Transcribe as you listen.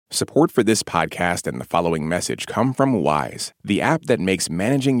Support for this podcast and the following message come from Wise, the app that makes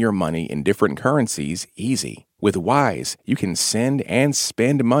managing your money in different currencies easy. With Wise, you can send and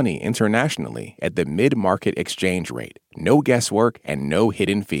spend money internationally at the mid-market exchange rate. No guesswork and no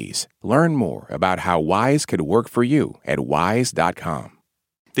hidden fees. Learn more about how Wise could work for you at wise.com.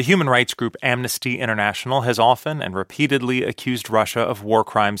 The human rights group Amnesty International has often and repeatedly accused Russia of war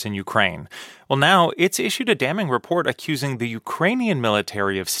crimes in Ukraine. Well, now it's issued a damning report accusing the Ukrainian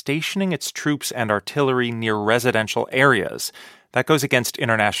military of stationing its troops and artillery near residential areas. That goes against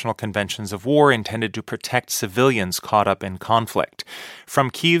international conventions of war intended to protect civilians caught up in conflict. From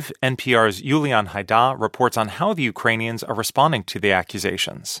Kyiv, NPR's Yulian Haida reports on how the Ukrainians are responding to the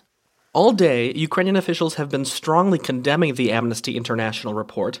accusations. All day, Ukrainian officials have been strongly condemning the Amnesty International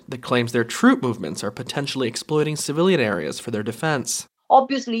report that claims their troop movements are potentially exploiting civilian areas for their defense.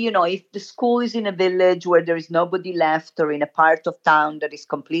 Obviously, if the school is in a village where there is nobody left or in a part of town that is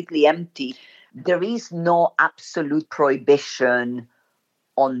completely empty, there is no absolute prohibition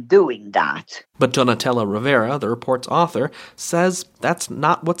on doing that. But Donatella Rivera, the report's author, says that's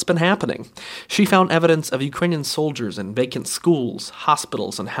not what's been happening. She found evidence of Ukrainian soldiers in vacant schools,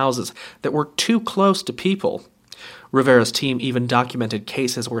 hospitals, and houses that were too close to people. Rivera's team even documented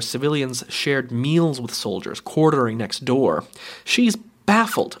cases where civilians shared meals with soldiers, quartering next door. She's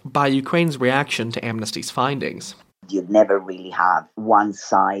baffled by Ukraine's reaction to Amnesty's findings. You'd never really have one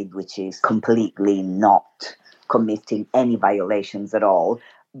side which is completely not committing any violations at all,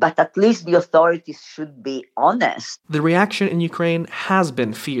 but at least the authorities should be honest. The reaction in Ukraine has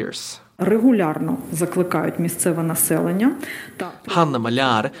been fierce. Регулярно закликають місцеве населення. Hanna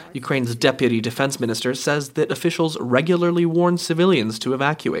Maliar, Ukraine's deputy defense minister, says that officials regularly warn civilians to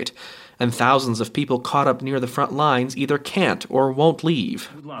evacuate, and thousands of people caught up near the front lines either can't or won't leave.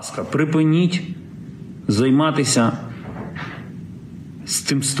 Будь ласка, припиніть займатися з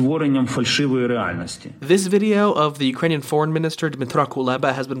тим створенням фальшивої реальності. This video of the Ukrainian foreign minister Dmytro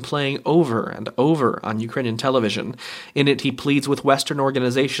Kuleba has been playing over and over on Ukrainian television. In it, he pleads with Western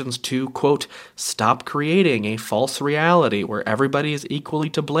organizations to, quote, stop creating a false reality where everybody is equally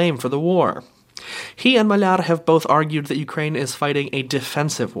to blame for the war. He and Maliar have both argued that Ukraine is fighting a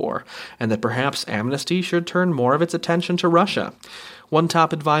defensive war, and that perhaps Amnesty should turn more of its attention to Russia. One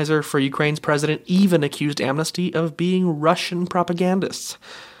top advisor for Ukraine's president even accused Amnesty of being Russian propagandists.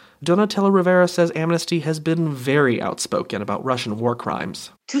 Donatella Rivera says Amnesty has been very outspoken about Russian war crimes.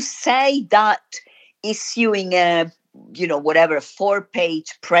 To say that issuing a, 4-page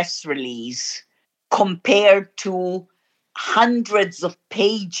press release compared to hundreds of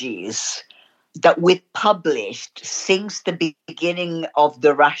pages that we've published since the beginning of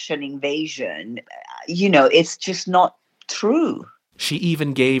the Russian invasion, it's just not true. She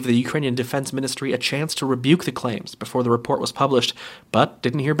even gave the Ukrainian Defense Ministry a chance to rebuke the claims before the report was published, but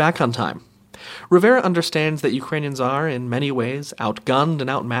didn't hear back on time. Rivera understands that Ukrainians are, in many ways, outgunned and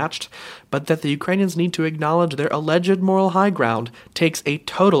outmatched, but that the Ukrainians need to acknowledge their alleged moral high ground takes a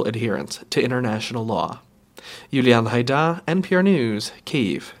total adherence to international law. Yulian Haida, NPR News,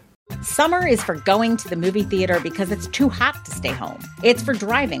 Kyiv. Summer is for going to the movie theater because it's too hot to stay home. It's for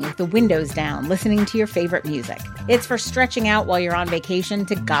driving with the windows down, listening to your favorite music. It's for stretching out while you're on vacation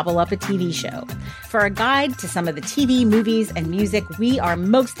to gobble up a TV show. For a guide to some of the TV, movies, and music we are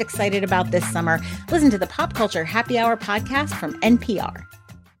most excited about this summer, listen to the Pop Culture Happy Hour podcast from NPR.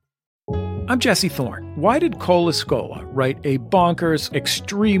 I'm Jesse Thorne. Why did Cole Escola write a bonkers,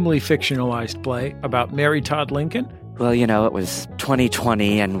 extremely fictionalized play about Mary Todd Lincoln? Well, it was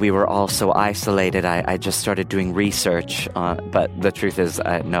 2020 and we were all so isolated. I just started doing research, but the truth is,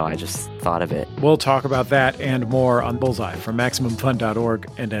 I just thought of it. We'll talk about that and more on Bullseye from MaximumFun.org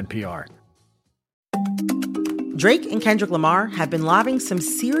and NPR. Drake and Kendrick Lamar have been lobbing some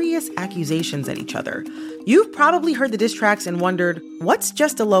serious accusations at each other. You've probably heard the diss tracks and wondered, what's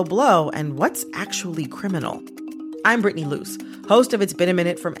just a low blow and what's actually criminal? I'm Brittany Luce, host of It's Been a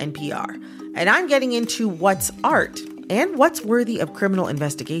Minute from NPR, and I'm getting into what's art and what's worthy of criminal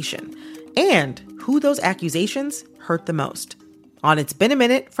investigation, and who those accusations hurt the most. On It's Been a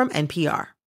Minute from NPR.